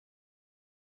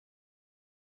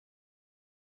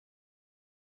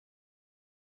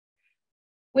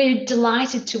We're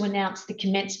delighted to announce the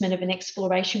commencement of an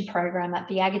exploration program at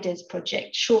the Agadez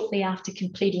project shortly after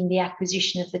completing the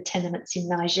acquisition of the tenements in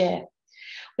Niger.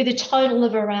 With a total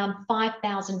of around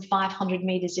 5,500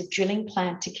 metres of drilling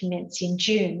planned to commence in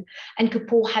June, and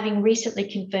Kopore having recently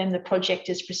confirmed the project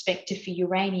as prospective for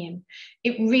uranium,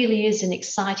 it really is an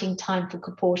exciting time for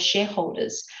Kopore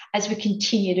shareholders as we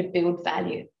continue to build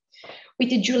value. With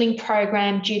the drilling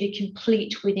program due to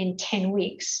complete within 10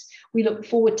 weeks, we look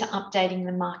forward to updating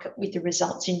the market with the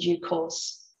results in due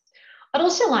course. I'd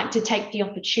also like to take the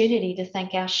opportunity to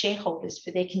thank our shareholders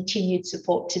for their continued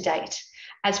support to date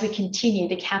as we continue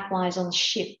to capitalise on the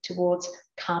shift towards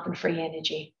carbon-free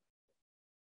energy.